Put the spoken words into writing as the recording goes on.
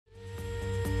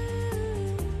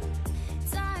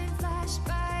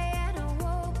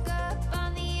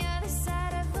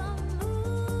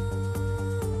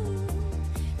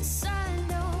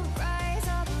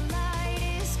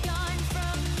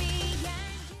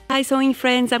Hi sewing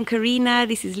friends, I'm Karina.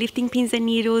 This is Lifting Pins and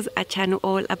Needles, a channel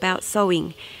all about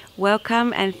sewing.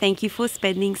 Welcome and thank you for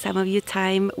spending some of your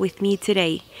time with me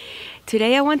today.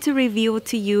 Today I want to reveal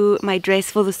to you my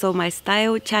dress for the Sew My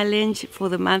Style challenge for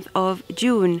the month of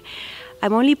June.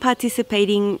 I'm only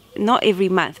participating not every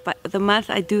month, but the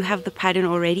month I do have the pattern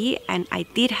already, and I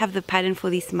did have the pattern for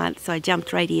this month, so I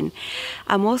jumped right in.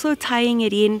 I'm also tying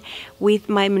it in with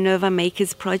my Minerva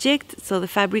Makers project. So the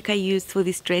fabric I used for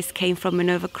this dress came from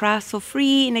Minerva Crafts for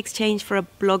free in exchange for a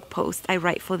blog post I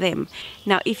write for them.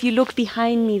 Now if you look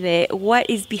behind me there, what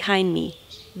is behind me?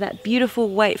 That beautiful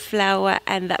white flower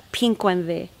and that pink one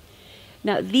there.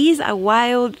 Now these are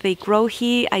wild, they grow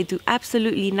here, I do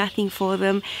absolutely nothing for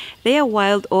them. They are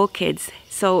wild orchids.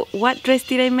 So what dress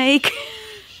did I make?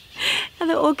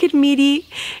 The Orchid Midi.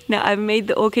 Now I've made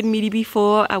the Orchid Midi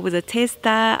before, I was a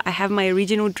tester, I have my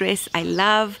original dress I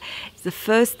love. It's the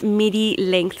first midi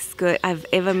length skirt I've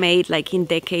ever made, like in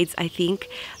decades I think.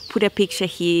 Put a picture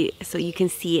here so you can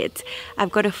see it. I've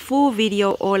got a full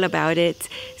video all about it,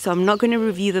 so I'm not going to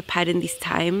review the pattern this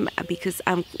time because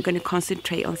I'm going to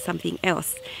concentrate on something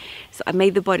else. So I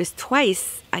made the bodice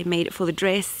twice. I made it for the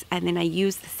dress, and then I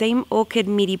used the same Orchid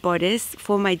Midi bodice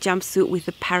for my jumpsuit with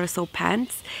the parasol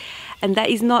pants. And that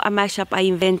is not a mashup I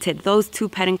invented. Those two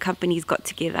pattern companies got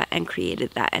together and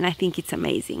created that, and I think it's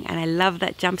amazing, and I love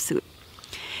that jumpsuit.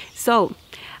 So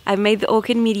I made the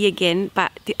Orchid Midi again,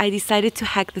 but I decided to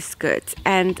hack the skirt,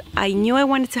 and I knew I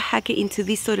wanted to hack it into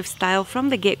this sort of style from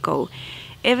the get-go.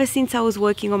 Ever since I was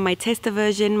working on my tester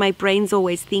version, my brain's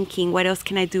always thinking, what else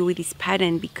can I do with this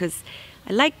pattern? Because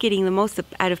I like getting the most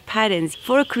out of patterns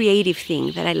for a creative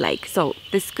thing that I like. So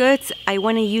the skirts, I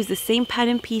want to use the same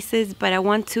pattern pieces, but I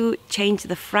want to change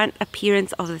the front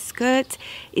appearance of the skirt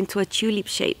into a tulip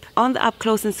shape. On the Up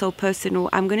Close and So Personal,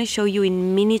 I'm going to show you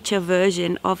in miniature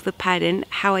version of the pattern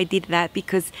how I did that,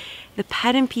 because the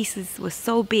pattern pieces were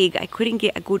so big I couldn't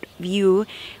get a good view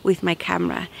with my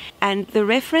camera. And the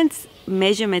reference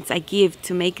measurements I give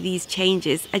to make these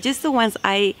changes are just the ones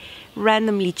I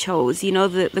randomly chose. You know,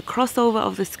 the crossover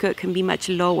of the skirt can be much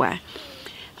lower.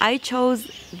 I chose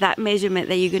that measurement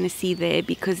that you're going to see there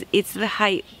because it's the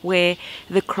height where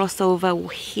the crossover will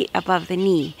hit above the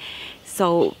knee.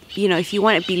 So, you know, if you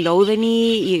want it below the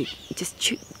knee, you just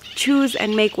choose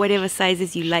and make whatever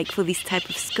sizes you like for this type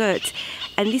of skirt.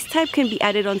 And this type can be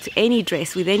added onto any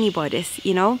dress with any bodice,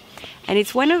 you know. And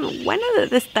it's one of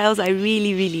the styles I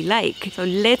really like. So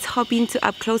let's hop into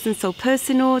Up Close and So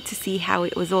Personal to see how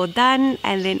it was all done,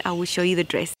 and then I will show you the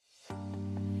dress.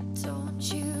 Don't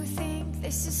you think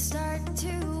this is starting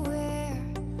to wear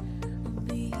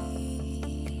me?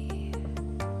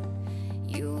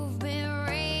 You've been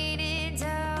rated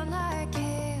down like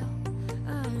hell.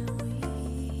 I'm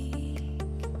weak.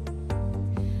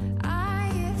 I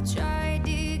have tried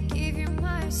to give you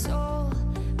my soul,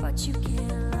 but you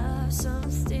can't love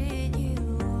something you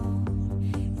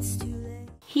own. It's too late.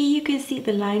 Here you can see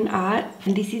the line art,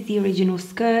 and this is the original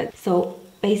skirt. So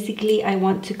basically I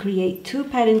want to create two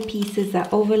pattern pieces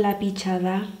that overlap each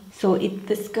other. So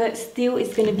the skirt still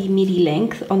is going to be midi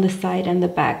length on the side and the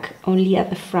back, only at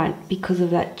the front because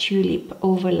of that tulip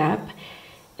overlap.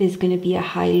 There's going to be a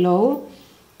high-low,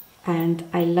 and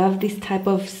I love this type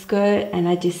of skirt, and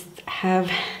I just have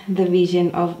the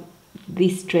vision of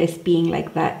this dress being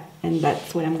like that, and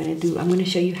that's what I'm going to do. I'm going to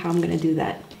show you how I'm going to do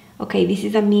that. Okay, this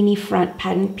is a mini front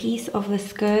pattern piece of the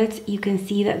skirt. You can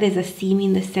see that there's a seam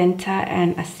in the center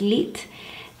and a slit.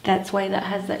 That's why that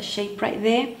has that shape right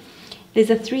there.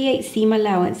 There's a 3/8 seam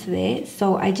allowance there,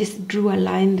 so I just drew a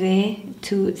line there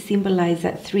to symbolize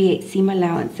that 3/8 seam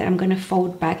allowance that I'm going to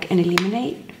fold back and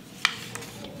eliminate.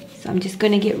 So I'm just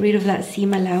going to get rid of that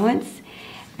seam allowance,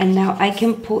 and now I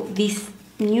can put this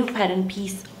new pattern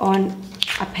piece on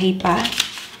a paper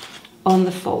on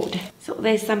the fold. So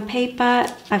there's some paper.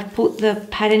 I've put the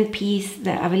pattern piece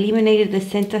that I've eliminated the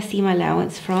center seam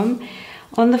allowance from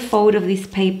on the fold of this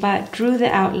paper, drew the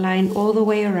outline all the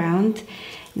way around.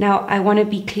 Now I want to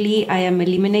be clear, I am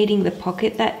eliminating the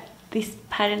pocket that this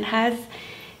pattern has.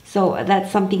 So that's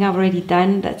something I've already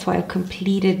done. That's why I've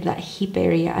completed that hip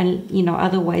area, and you know,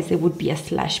 otherwise there would be a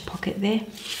slash pocket there.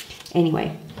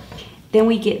 Anyway, then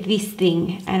we get this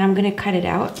thing, and I'm going to cut it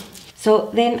out.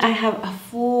 So then I have a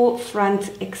full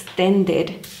front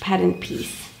extended pattern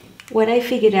piece. What I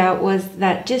figured out was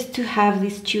that just to have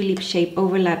this tulip shape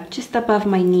overlap just above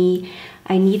my knee,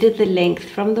 I needed the length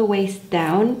from the waist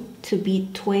down to be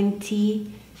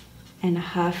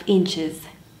 20.5 inches.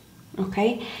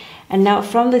 Okay, and now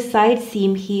from the side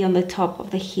seam here on the top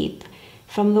of the hip,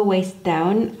 from the waist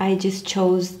down, I just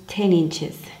chose 10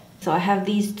 inches. So I have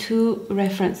these two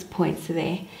reference points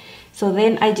there. So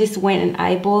then I just went and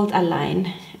eyeballed a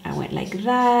line went like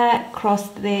that,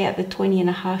 crossed there at the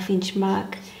 20.5-inch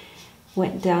mark,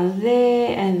 went down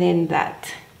there, and then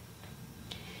that.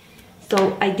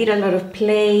 So I did a lot of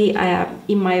play.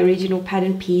 In my original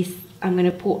pattern piece, I'm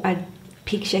gonna put a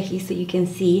picture here so you can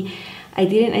see. I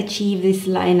didn't achieve this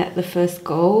line at the first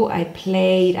go. I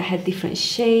played, I had different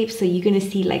shapes, so you're gonna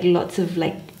see like lots of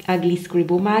like ugly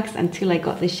scribble marks until I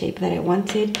got the shape that I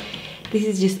wanted. This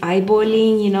is just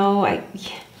eyeballing, you know.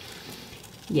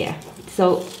 Yeah,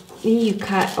 so then you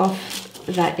cut off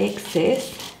that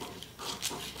excess,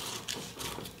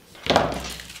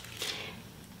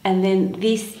 and then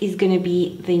this is going to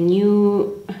be the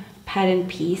new pattern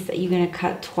piece that you're going to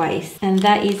cut twice, and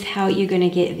that is how you're going to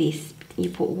get this. You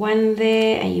put one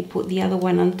there and you put the other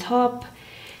one on top,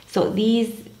 so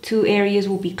these two areas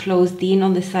will be closed in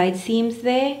on the side seams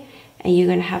there, and you're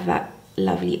going to have that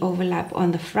lovely overlap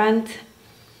on the front,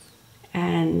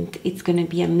 and it's going to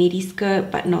be a midi skirt,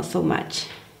 but not so much.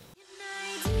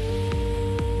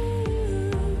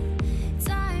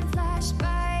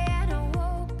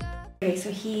 Okay,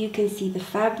 so here you can see the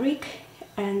fabric,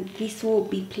 and this will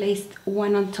be placed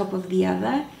one on top of the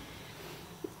other.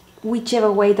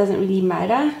 Whichever way doesn't really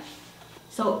matter.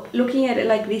 So looking at it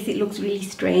like this, it looks really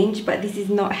strange, but this is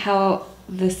not how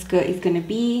the skirt is going to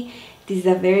be. This is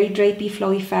a very drapey,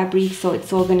 flowy fabric, so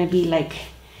it's all going to be like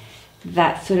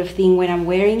that sort of thing when I'm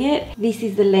wearing it. This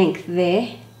is the length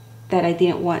there that I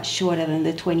didn't want shorter than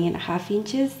the 20.5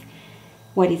 inches.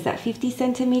 What is that, 50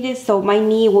 centimeters? So my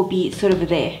knee will be sort of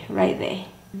there, right there.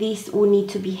 This will need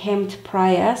to be hemmed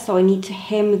prior, so I need to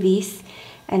hem this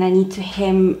and I need to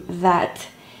hem that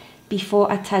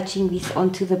before attaching this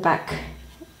onto the back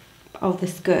of the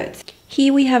skirt.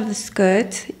 Here we have the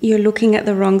skirt. You're looking at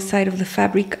the wrong side of the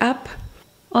fabric up.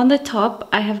 On the top,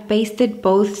 I have basted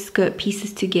both skirt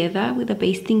pieces together with a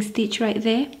basting stitch right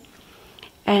there.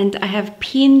 And I have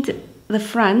pinned the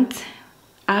front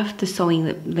after sewing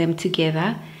them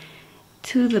together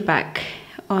to the back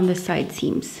on the side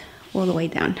seams all the way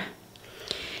down.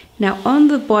 Now on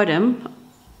the bottom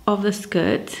of the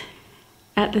skirt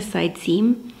at the side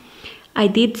seam, I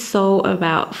did sew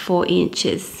about 4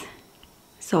 inches.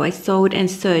 So I sewed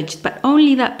and serged, but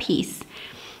only that piece.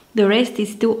 The rest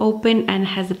is still open and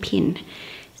has a pin.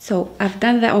 So I've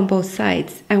done that on both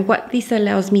sides. And what this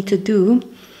allows me to do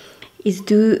is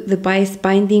do the bias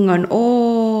binding on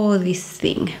all this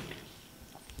thing.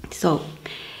 So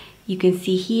you can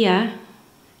see here,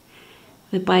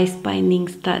 the bias binding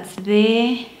starts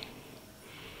there,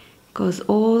 goes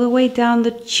all the way down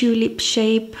the tulip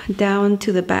shape, down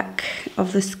to the back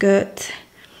of the skirt,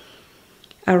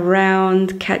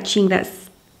 around, catching that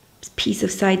piece of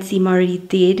side seam I already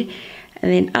did,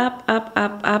 and then up, up,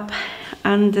 up, up,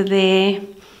 under there,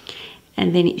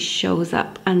 and then it shows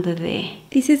up under there.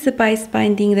 This is the bias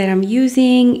binding that I'm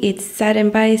using. It's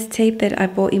satin bias tape that I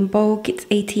bought in bulk. It's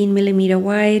 18mm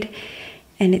wide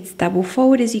and it's double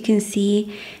fold, as you can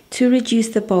see. To reduce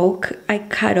the bulk, I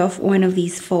cut off one of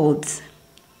these folds.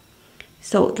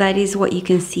 So that is what you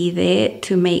can see there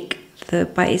to make the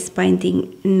bias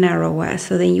binding narrower.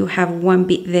 So then you have one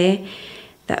bit there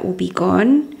that will be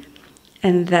gone.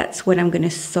 And that's what I'm going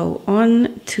to sew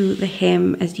on to the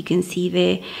hem, as you can see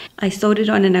there. I sewed it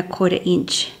on an 1/4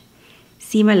 inch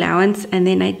seam allowance, and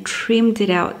then I trimmed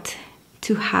it out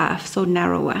to half, so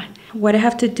narrower. What I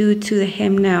have to do to the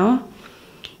hem now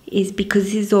is, because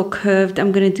this is all curved,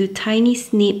 I'm going to do tiny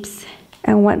snips.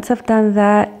 And once I've done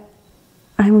that,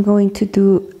 I'm going to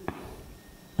do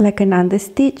like an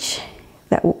understitch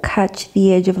that will catch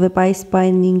the edge of the bias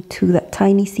binding to that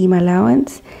tiny seam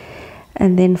allowance,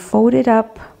 and then fold it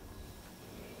up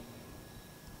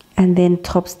and then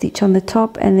top stitch on the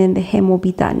top, and then the hem will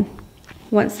be done.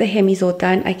 Once the hem is all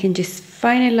done, I can just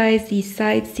finalize these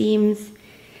side seams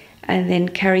and then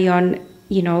carry on.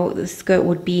 You know, the skirt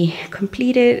would be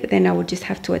completed, then I would just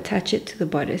have to attach it to the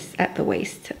bodice at the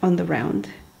waist on the round.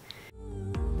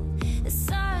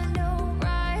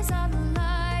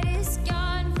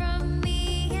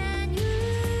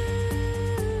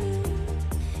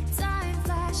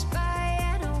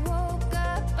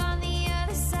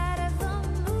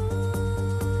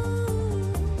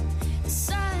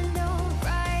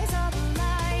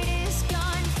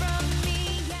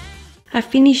 I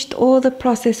finished all the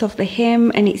process of the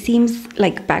hem, and it seems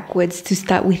like backwards to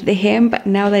start with the hem, but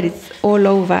now that it's all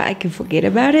over, I can forget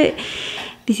about it.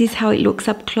 This is how it looks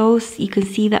up close. You can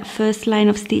see that first line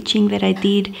of stitching that I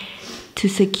did to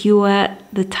secure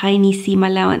the tiny seam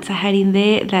allowance I had in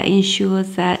there. That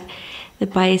ensures that the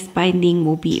bias binding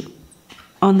will be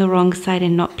on the wrong side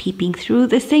and not peeping through.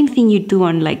 The same thing you do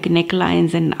on like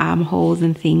necklines and armholes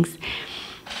and things.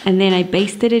 and then I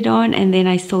basted it on, and then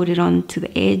I sewed it on to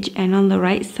the edge. And on the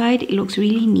right side, it looks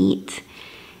really neat.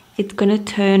 It's gonna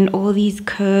turn all these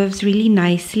curves really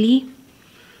nicely,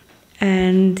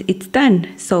 and it's done.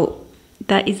 So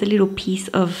that is a little piece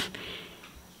of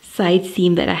side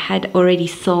seam that I had already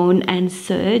sewn and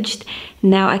serged.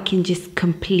 Now I can just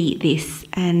complete this,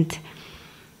 and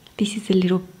this is a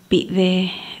little bit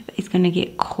there. It's gonna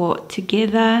get caught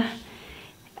together,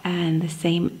 and the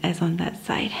same as on that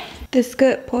side. The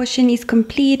skirt portion is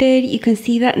completed. You can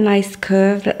see that nice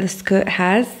curve that the skirt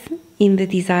has in the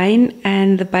design,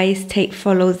 and the bias tape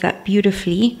follows that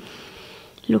beautifully.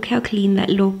 Look how clean that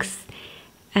looks.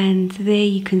 And there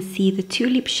you can see the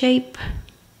tulip shape,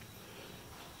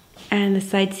 and the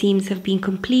side seams have been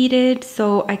completed.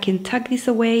 So I can tuck this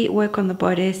away, work on the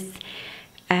bodice,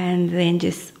 and then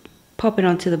just pop it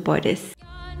onto the bodice.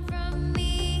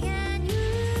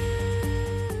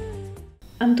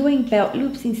 I'm doing belt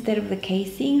loops instead of the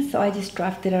casing, so I just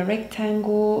drafted a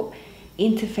rectangle,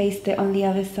 interfaced it on the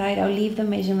other side. I'll leave the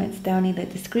measurements down in the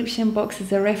description box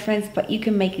as a reference, but you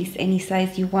can make this any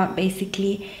size you want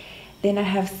basically. Then I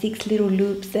have 6 little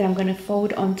loops that I'm going to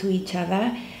fold onto each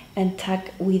other and tuck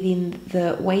within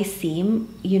the waist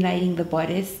seam, uniting the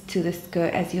bodice to the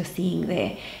skirt as you're seeing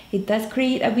there. It does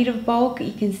create a bit of bulk.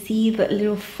 You can see the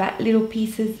little fat little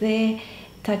pieces there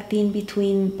tucked in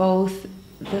between both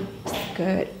the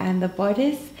skirt and the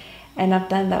bodice, and I've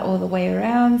done that all the way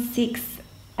around, 6,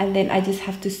 and then I just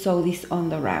have to sew this on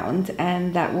the round,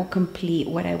 and that will complete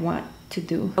what I want to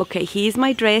do. Okay, here's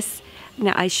my dress.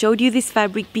 Now, I showed you this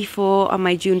fabric before on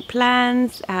my June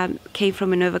plans. Came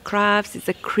from Minerva Crafts. It's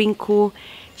a crinkle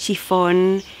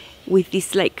chiffon with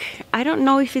this, like, I don't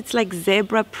know if it's like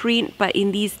zebra print, but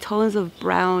in these tones of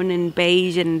brown and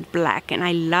beige and black, and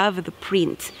I love the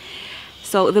print.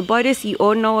 So the bodice you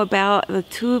all know about. The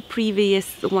 2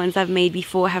 previous ones I've made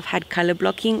before have had color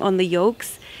blocking on the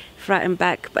yokes, front and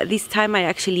back, but this time I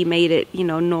actually made it, you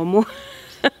know, normal.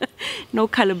 No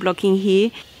color blocking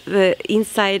here. The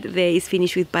inside there is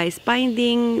finished with bias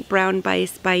binding, brown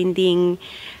bias binding.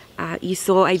 You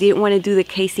saw I didn't want to do the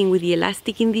casing with the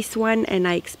elastic in this one, and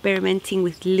I experimenting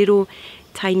with little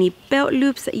tiny belt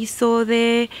loops that you saw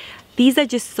there. These are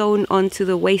just sewn onto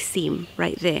the waist seam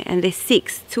right there, and there's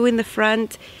 6, 2 in the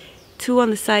front, 2 on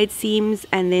the side seams,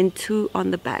 and then 2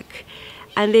 on the back.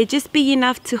 And they're just big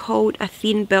enough to hold a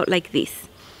thin belt like this.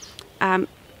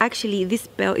 Actually, this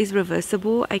belt is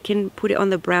reversible. I can put it on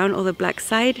the brown or the black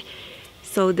side.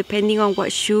 So depending on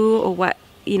what shoe or what,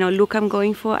 you know, look I'm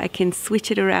going for, I can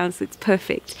switch it around, so it's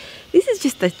perfect. This is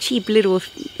just a cheap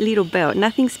little belt,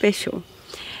 nothing special.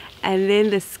 And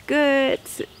then the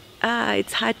skirt,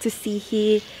 it's hard to see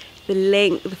here the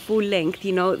length, the full length,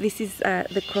 you know. This is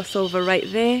the crossover right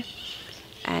there,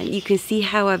 and you can see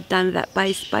how I've done that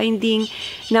bias binding.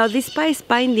 Now, this bias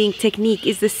binding technique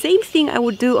is the same thing I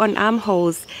would do on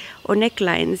armholes or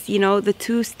necklines, you know, the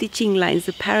 2 stitching lines,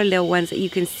 the parallel ones that you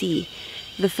can see.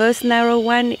 The first narrow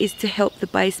one is to help the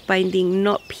bias binding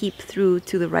not peep through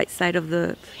to the right side of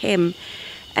the hem,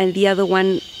 and the other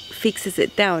one fixes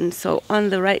it down. So on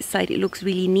the right side it looks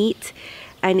really neat,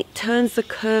 and it turns the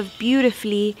curve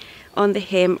beautifully on the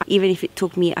hem, even if it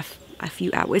took me a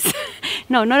few hours.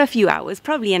 No, not a few hours,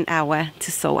 probably an hour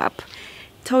to sew up.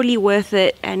 Totally worth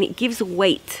it, and it gives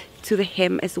weight to the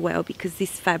hem as well, because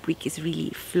this fabric is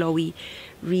really flowy,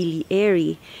 really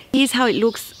airy. Here's how it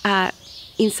looks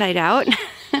inside out.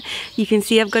 You can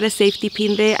see I've got a safety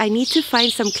pin there. I need to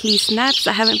find some clear snaps.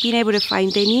 I haven't been able to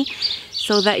find any,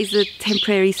 so that is a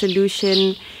temporary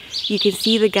solution. You can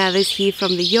see the gathers here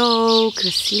from the yoke,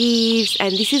 the sleeves,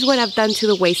 and this is what I've done to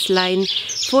the waistline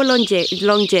for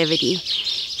longevity.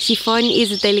 Chiffon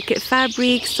is a delicate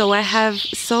fabric, so I have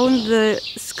sewn the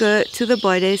skirt to the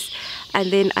bodice,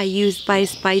 and then I used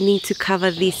bias binding to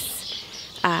cover this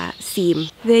seam.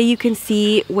 There you can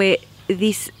see where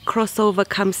this crossover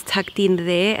comes tucked in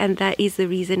there, and that is the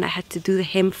reason I had to do the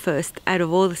hem first out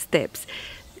of all the steps.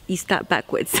 You start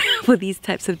backwards for these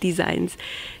types of designs.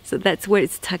 So that's where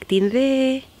it's tucked in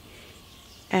there,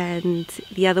 and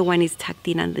the other one is tucked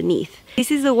in underneath.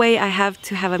 This is the way I have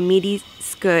to have a midi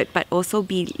skirt, but also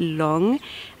be long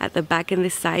at the back and the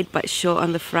side, but short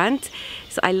on the front.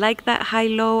 So I like that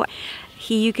high-low.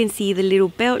 Here you can see the little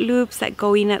belt loops that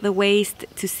go in at the waist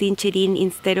to cinch it in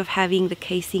instead of having the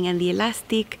casing and the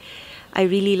elastic. I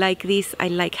really like this. I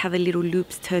like how the little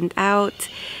loops turned out.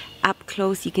 Up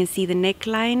close you can see the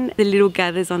neckline, the little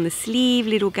gathers on the sleeve,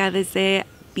 little gathers there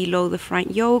below the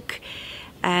front yoke,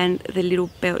 and the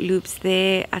little belt loops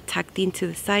there are tucked into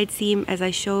the side seam as I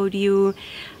showed you.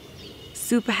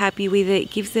 Super happy with it.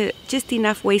 It gives it just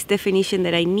enough waist definition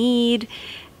that I need,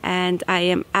 and I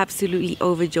am absolutely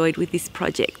overjoyed with this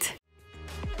project.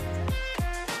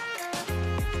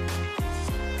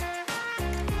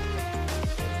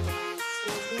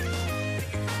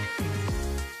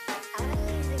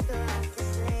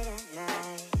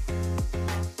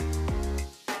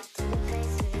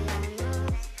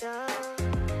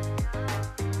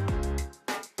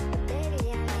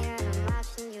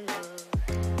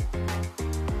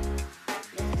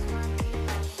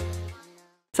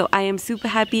 So I am super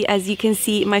happy, as you can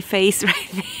see my face right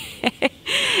there.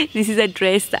 This is a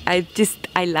dress that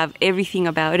I love everything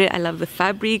about it. I love the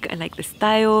fabric, I like the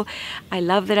style. I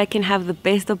love that I can have the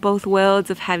best of both worlds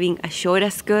of having a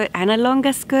shorter skirt and a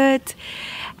longer skirt.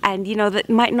 And you know, that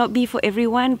might not be for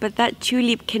everyone, but that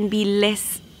tulip can be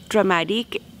less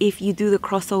dramatic if you do the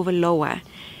crossover lower.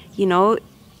 You know,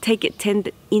 take it 10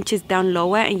 inches down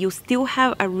lower and you'll still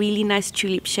have a really nice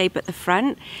tulip shape at the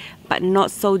front, but not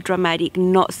so dramatic,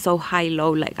 not so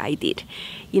high-low like I did.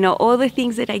 You know, all the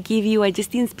things that I give you are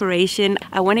just inspiration.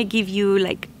 I want to give you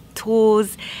like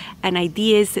tools and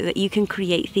ideas so that you can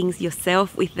create things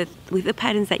yourself with the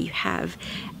patterns that you have.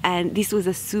 And this was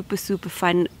a super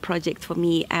fun project for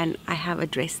me, and I have a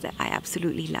dress that I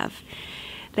absolutely love.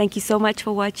 Thank you so much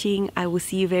for watching. I will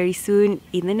see you very soon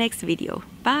in the next video.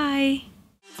 Bye!